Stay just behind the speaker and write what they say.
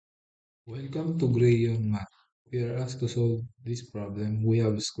Welcome to GrayYeon math. We are asked to solve this problem. We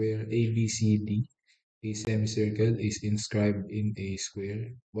have square ABCD. A semicircle is inscribed in a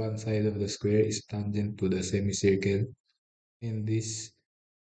square. One side of the square is tangent to the semicircle. And this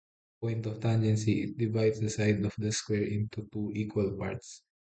point of tangency it divides the side of the square into two equal parts.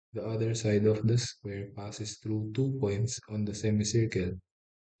 The other side of the square passes through 2 points on the semicircle.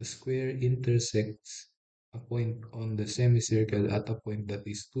 The square intersects a point on the semicircle at a point that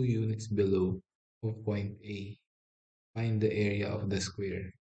is 2 units below of point A. Find the area of the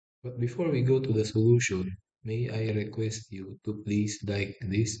square. But before we go to the solution, may I request you to please like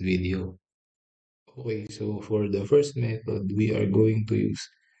this video. Okay, so for the first method, we are going to use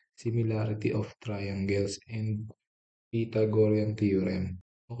similarity of triangles and Pythagorean theorem.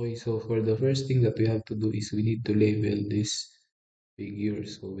 Okay, so for the first thing that we have to do is we need to label this figure.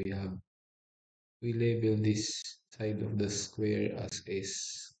 So we label this side of the square as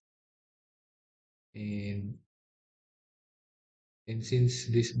S, and since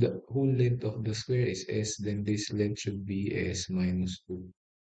this the whole length of the square is S, then this length should be S minus 2.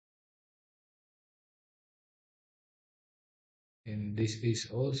 And this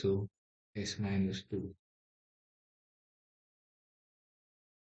is also S minus 2.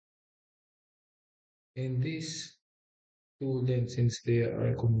 And these two lengths, since they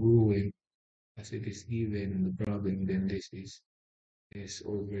are congruent as it is given in the problem, then this is S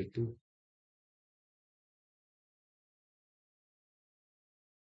over 2.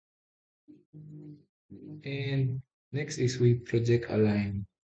 And next is we project a line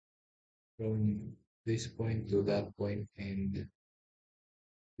from this point to that point, and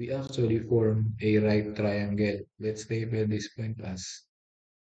we actually form a right triangle. Let's label this point as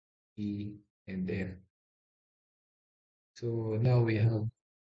E and F. So now we have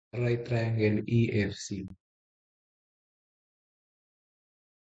a right triangle EFC.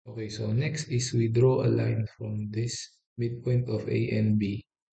 Okay, so next is we draw a line from this midpoint of A and B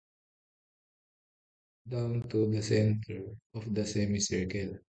down to the center of the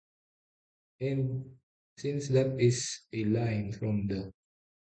semicircle. And since that is a line from the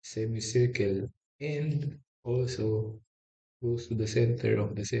semicircle and also goes to the center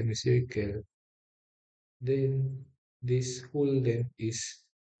of the semicircle, then this whole length is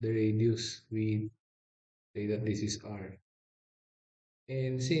the radius. We say that this is R.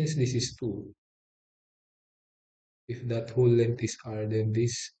 And since this is 2, if that whole length is R, then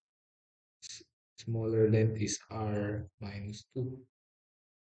this smaller length is R minus 2.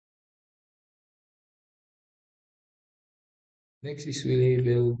 Next is we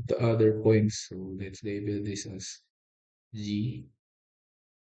label the other points. So let's label this as G,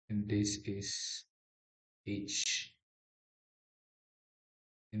 and this is H.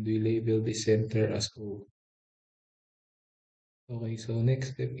 And we label the center as O. Okay, so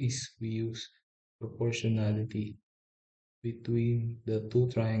next step is we use proportionality between the two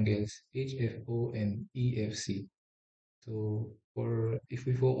triangles HFO and EFC. So for if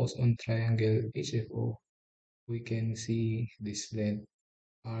we focus on triangle HFO, we can see this length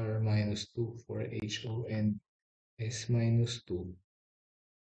R minus 2 for HO and S minus 2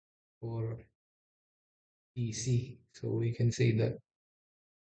 for EC. So we can say that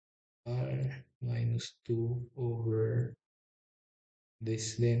R minus 2 over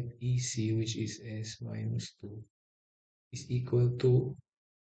this length EC, which is S minus 2, is equal to,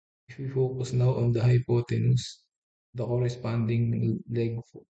 if we focus now on the hypotenuse, the corresponding leg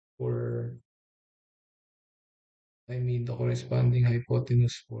for, the corresponding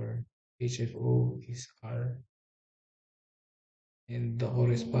hypotenuse for HFO is R, and the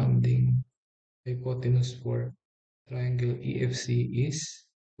corresponding hypotenuse for triangle EFC is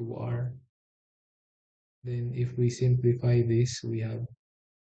 2R. Then if we simplify this, we have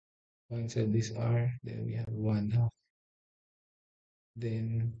one side is R, then we have 1/2.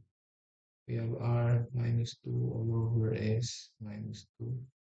 Then we have R minus 2 all over S minus 2.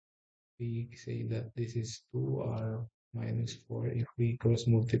 We say that this is 2R minus 4. If we cross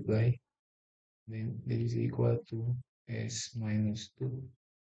multiply, then this is equal to S minus 2.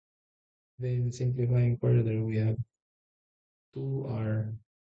 Then simplifying further, we have 2R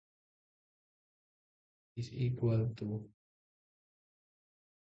is equal to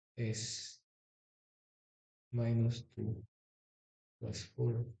S minus 2 plus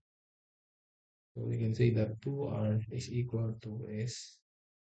 4. So we can say that 2R is equal to S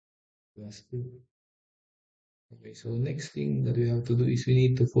plus 2. Okay, so next thing that we have to do is we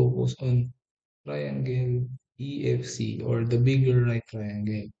need to focus on triangle EFC, or the bigger right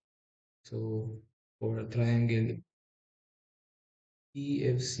triangle. So for triangle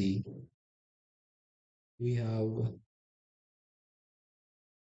EFC, we have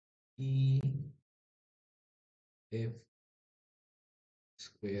E f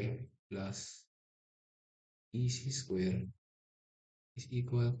square plus EC square is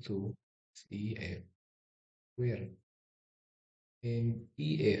equal to CF square. And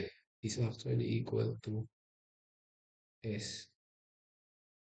EF is actually equal to S,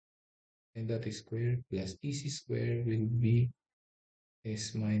 and that is square plus EC square will be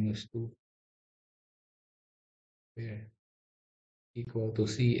S minus 2 square equal to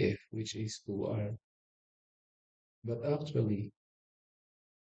CF, which is 2R. But actually,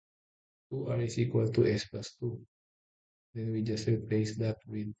 2R is equal to S plus 2. Then we just replace that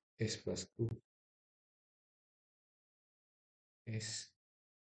with S plus 2. S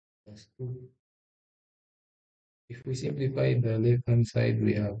plus 2. If we simplify the left-hand side,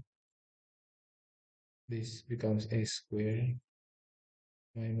 we have this becomes S squared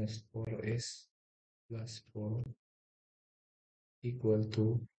minus 4S plus 4 equal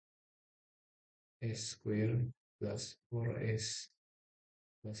to S squared plus 4S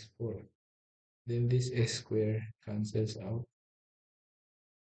plus 4. Then this S squared cancels out,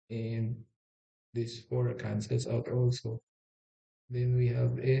 and this 4 cancels out also. Then we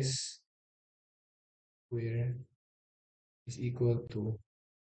have S squared is equal to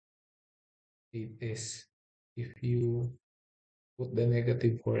 8S. If you put the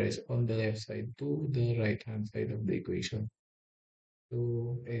negative 4S on the left side to the right hand side of the equation.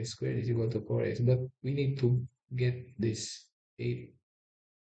 So S squared is equal to 4S, but we need to get this 8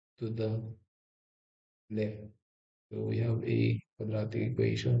 to the left. So we have a quadratic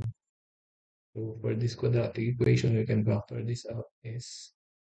equation. So for this quadratic equation, we can factor this out. S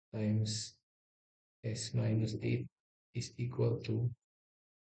times S minus 8 is equal to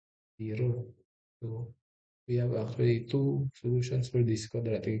 0. So we have actually two solutions for this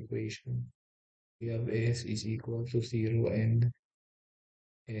quadratic equation. We have S is equal to 0 and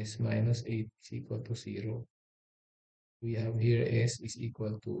S minus 8 is equal to 0. We have here S is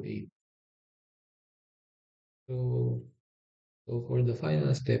equal to 8. So, for the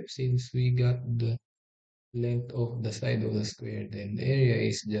final step, since we got the length of the side of the square, then the area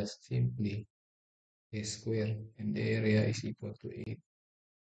is just simply S square, and the area is equal to 8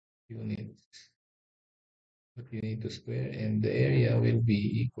 units. But you need to square, and the area will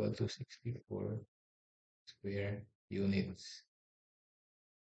be equal to 64 square units.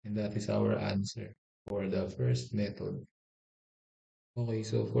 And that is our answer for the first method. Okay,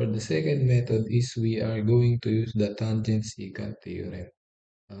 so for the second method is we are going to use the tangent-secant theorem.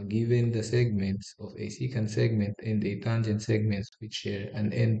 Given the segments of a secant segment and a tangent segment which share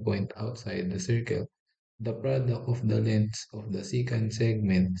an endpoint outside the circle, the product of the lengths of the secant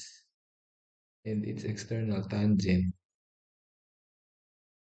segments and its external tangent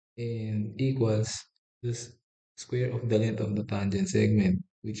and equals the square of the length of the tangent segment,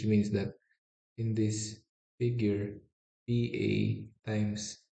 which means that in this figure, PA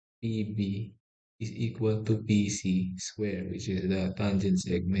times PB is equal to PC square, which is the tangent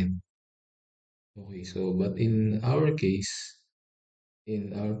segment. Okay, so but in our case,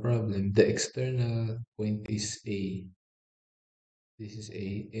 in our problem, the external point is A. This is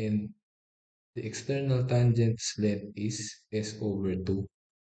A, and the external tangent's length is S over 2.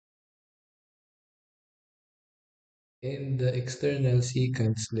 And the external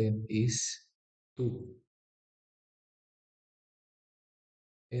secant's length is 2.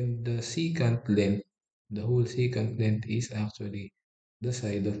 And the secant length, the whole secant length is actually the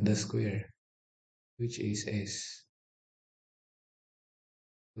side of the square, which is S.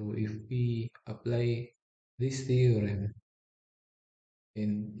 So if we apply this theorem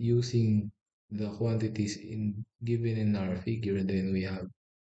and using the quantities given in our figure, then we have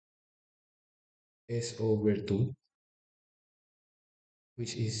S over 2,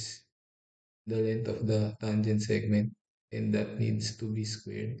 which is the length of the tangent segment, and that needs to be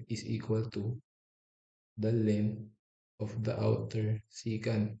squared, is equal to the length of the outer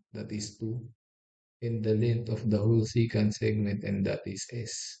secant, that is 2, and the length of the whole secant segment, and that is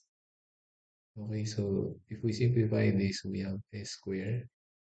S. Okay, so if we simplify this, we have S squared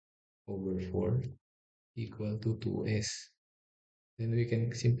over 4 equal to 2S. Then we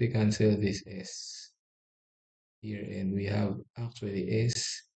can simply cancel this S here, and we have actually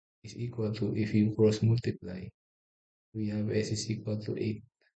S is equal to, if you cross multiply, we have S is equal to 8.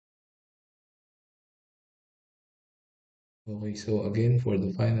 Okay, so again, for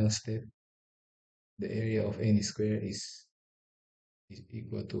the final step, the area of any square is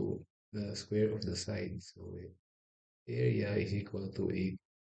equal to the square of the side. So area is equal to 8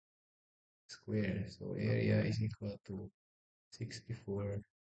 square. So area is equal to 64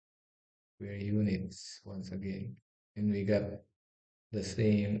 square units once again. And we got the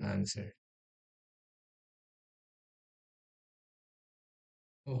same answer.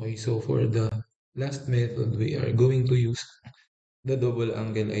 Okay, so for the last method, we are going to use the double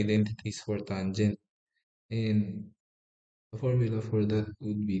angle identities for tangent. And the formula for that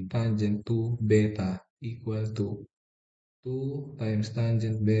would be tangent 2 beta equal to 2 times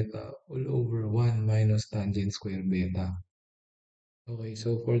tangent beta all over 1 minus tangent square beta. Okay,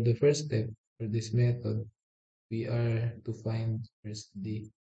 so for the first step for this method, we are to find first we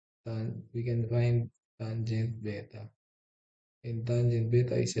can find tangent beta. And tangent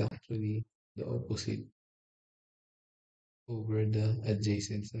beta is actually the opposite over the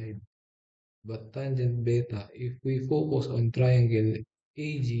adjacent side. But tangent beta, if we focus on triangle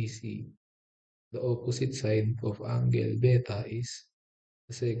AGC, the opposite side of angle beta is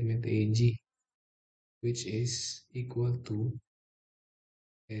the segment AG, which is equal to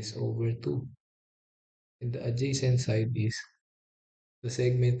S over 2. And the adjacent side is the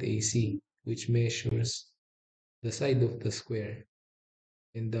segment AC, which measures the side of the square,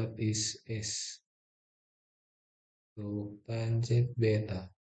 and that is S. So tangent beta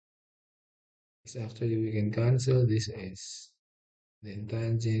is actually, we can cancel this S. Then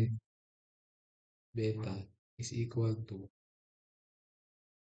tangent beta is equal to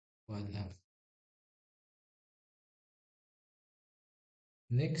 1 half.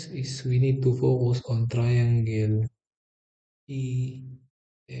 Next is we need to focus on triangle EFC.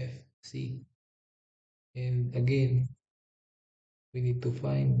 And again, we need to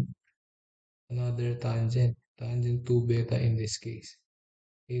find another tangent, tangent 2 beta in this case.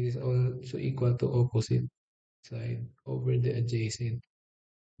 It is also equal to opposite side over the adjacent.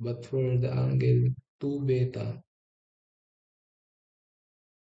 But for the angle 2 beta,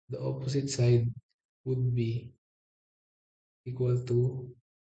 the opposite side would be equal to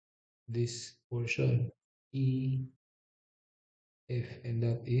this portion, EF, and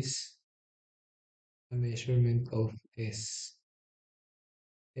that is a measurement of S.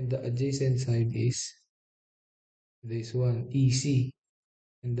 And the adjacent side is this one, EC,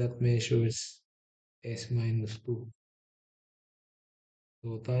 and that measures S minus 2.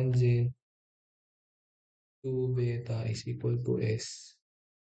 So tangent 2 beta is equal to S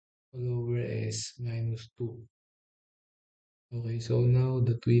all over S minus 2. Okay, so now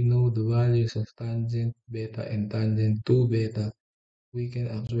that we know the values of tangent beta and tangent 2 beta, we can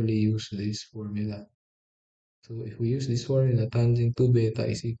actually use this formula. So if we use this formula, tangent 2 beta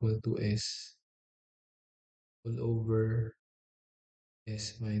is equal to S all over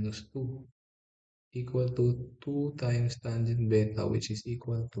S minus 2, equal to 2 times tangent beta, which is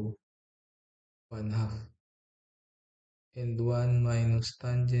equal to 1 half, and 1 minus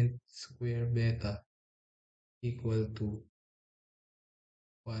tangent square beta equal to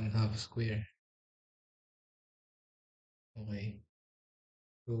 1 half square. Okay.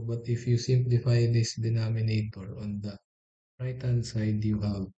 So, but if you simplify this denominator on the right hand side, you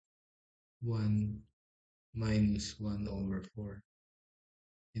have 1 minus 1 over 4.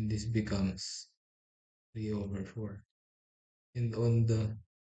 And this becomes 3 over 4. And on the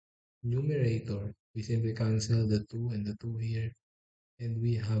numerator, we simply cancel the 2 and the 2 here. And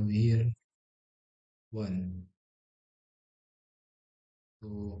we have here 1.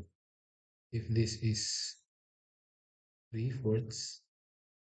 So if this is 3/4,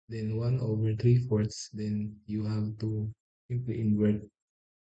 then 1 over 3/4, then you have to simply invert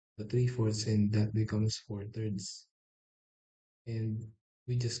the 3/4 and that becomes 4/3. And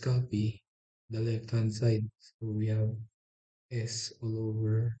we just copy the left hand side. So we have S all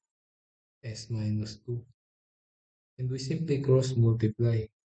over S minus 2. And we simply cross multiply.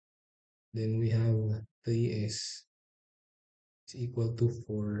 Then we have 3S is equal to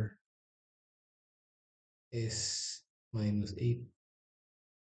 4S minus 8.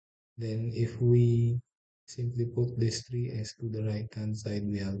 Then if we simply put this 3S to the right hand side,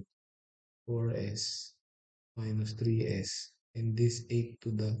 we have 4S minus 3S. And this 8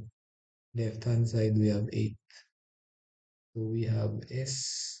 to the left hand side, we have 8. So we have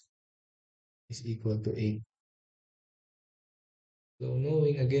S is equal to 8. So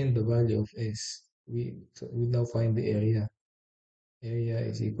knowing again the value of S, we now find the area. Area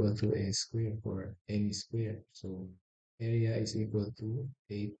is equal to A square for any square. So area is equal to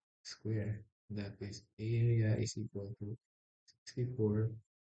 8 square. That is, area is equal to 64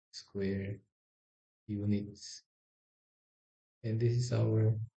 square units. And this is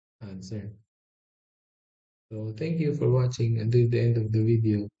our answer. So thank you for watching until the end of the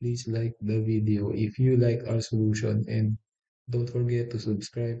video. Please like the video if you like our solution, and don't forget to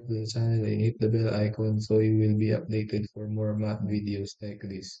subscribe to the channel and hit the bell icon so you will be updated for more math videos like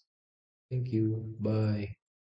this. Thank you. Bye.